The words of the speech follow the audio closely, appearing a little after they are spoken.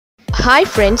Hi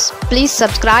friends, please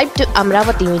subscribe to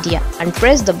Amaravathi Media and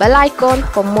press the bell icon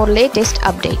for more latest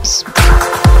updates.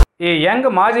 ఈ young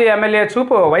మాజీ MLA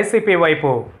చూపు YCP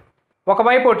వైపు.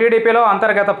 ఒకవైపు టీడీపీలో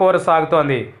అంతర్గత పోరు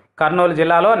సాగుతోంది. కర్నూలు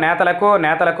జిల్లాలో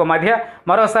నేతలకు మధ్య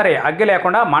మరోసారి అగ్గి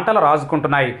లేకుండా మంటలు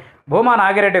రాజుకుంటున్నాయి. భూమా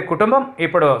నాగిరెడ్డి కుటుంబం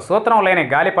ఇప్పుడు సూత్రం లేని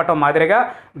గాలిపటం మాదిరిగా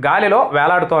గాలిలో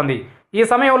వేలాడుతోంది. ఈ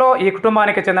సమయంలో ఈ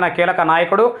కుటుంబానికి చెందిన కీలక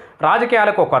నాయకుడు,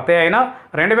 రాజకీయాలకు కొత్త అయిన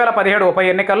 2017 ఉప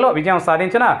ఎన్నికల్లో విజయం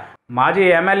సాధించిన మాజీ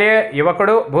ఎమ్మెల్యే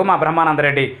యువకుడు భూమా బ్రహ్మానంద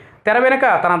రెడ్డి తెర వెనుక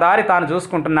తన దారి తాను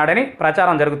చూసుకుంటున్నాడని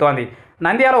ప్రచారం జరుగుతోంది.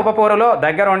 నంద్యాల ఉపపోరులో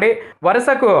దగ్గరుండి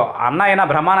వరుసకు అన్న అయిన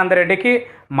బ్రహ్మానంద రెడ్డికి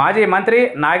మాజీ మంత్రి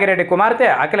నాగిరెడ్డి కుమార్తె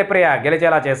అఖిల ప్రియ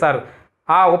గెలిచేలా చేశారు.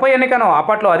 ఆ ఉప ఎన్నికను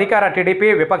అప్పట్లో అధికార టీడీపీ,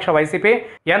 విపక్ష వైసీపీ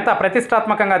ఎంత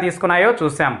ప్రతిష్టాత్మకంగా తీసుకున్నాయో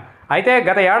చూశాం. అయితే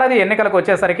గత ఏడాది ఎన్నికలకు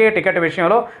వచ్చేసరికి టికెట్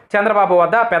విషయంలో చంద్రబాబు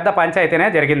వద్ద పెద్ద పంచాయతీనే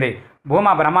జరిగింది.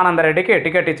 భూమా బ్రహ్మానంద రెడ్డికి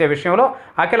టికెట్ ఇచ్చే విషయంలో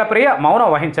అఖిల ప్రియ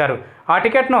మౌనం వహించారు. ఆ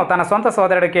టికెట్ను తన సొంత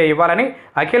సోదరుడికే ఇవ్వాలని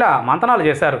అఖిల మంతనాలు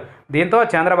చేశారు. దీంతో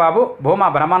చంద్రబాబు భూమా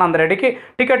బ్రహ్మానంద రెడ్డికి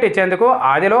టికెట్ ఇచ్చేందుకు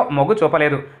ఆదిలో మొగ్గు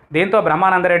చూపలేదు. దీంతో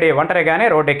బ్రహ్మానంద రెడ్డి ఒంటరిగానే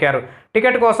రోడ్డెక్కారు.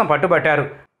 టికెట్ కోసం పట్టుబట్టారు.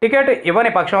 టికెట్ ఇవ్వని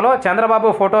పక్షంలో చంద్రబాబు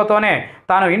ఫోటోతోనే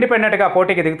తాను ఇండిపెండెంట్గా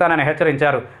పోటీకి దిగుతానని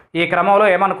హెచ్చరించారు. ఈ క్రమంలో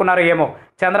ఏమనుకున్నారు ఏమో,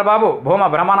 చంద్రబాబు భూమా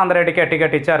బ్రహ్మానంద రెడ్డికే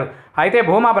టికెట్ ఇచ్చారు. అయితే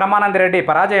భూమా బ్రహ్మానంద రెడ్డి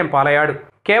పరాజయం పాలయ్యాడు.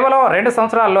 కేవలం 2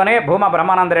 సంవత్సరాల్లోనే భూమా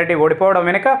బ్రహ్మానంద రెడ్డి ఓడిపోవడం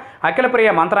వెనుక అఖిల ప్రియ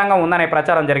మంత్రాంగం ఉందనే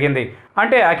ప్రచారం జరిగింది.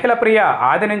 అంటే అఖిల ప్రియ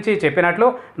ఆది నుంచి చెప్పినట్లు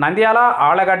నంద్యాల,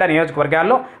 ఆళ్లగడ్డ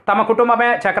నియోజకవర్గాల్లో తమ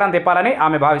కుటుంబమే చక్రం తిప్పాలని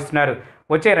ఆమె భావిస్తున్నారు.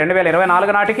 వచ్చే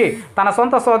 2024 నాటికి తన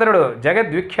సొంత సోదరుడు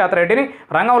జగద్విఖ్యాత రెడ్డిని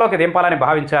రంగంలోకి దింపాలని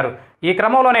భావించారు. ఈ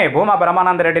క్రమంలోనే భూమా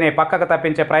బ్రహ్మానంద రెడ్డిని పక్కకు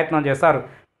తప్పించే ప్రయత్నం చేశారు.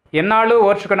 ఎన్నాళ్ళు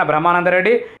ఓర్చుకున్న బ్రహ్మానంద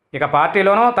రెడ్డి ఇక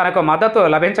పార్టీలోనూ తనకు మద్దతు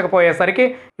లభించకపోయేసరికి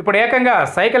ఇప్పుడు ఏకంగా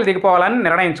సైకిల్ దిగిపోవాలని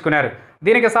నిర్ణయించుకున్నారు.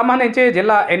 దీనికి సంబంధించి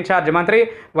జిల్లా ఇన్ఛార్జ్ మంత్రి,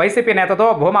 వైసీపీ నేతతో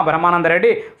భూమా బ్రహ్మానంద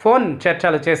రెడ్డి ఫోన్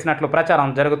చర్చలు చేసినట్లు ప్రచారం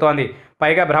జరుగుతోంది.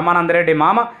 పైగా బ్రహ్మానంద రెడ్డి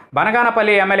మామ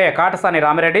బనగానపల్లి ఎమ్మెల్యే కాటసాని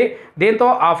రామిరెడ్డి. దీంతో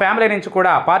ఆ ఫ్యామిలీ నుంచి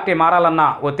కూడా పార్టీ మారాలన్న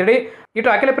ఒత్తిడి, ఇటు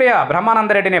అఖిలప్రియ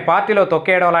బ్రహ్మానంద రెడ్డిని పార్టీలో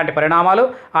తొక్కేయడం లాంటి పరిణామాలు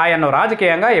ఆయన్ను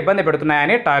రాజకీయంగా ఇబ్బంది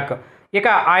పెడుతున్నాయని టాక్. ఇక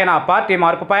ఆయన పార్టీ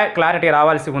మార్పుపై క్లారిటీ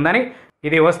రావాల్సి ఉందని,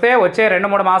 ఇది వస్తే వచ్చే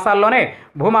 2-3 మాసాల్లోనే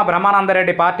భూమా బ్రహ్మానంద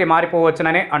రెడ్డి పార్టీ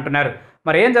మారిపోవచ్చునని అంటున్నారు.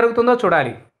 మరి ఏం జరుగుతుందో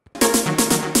చూడాలి.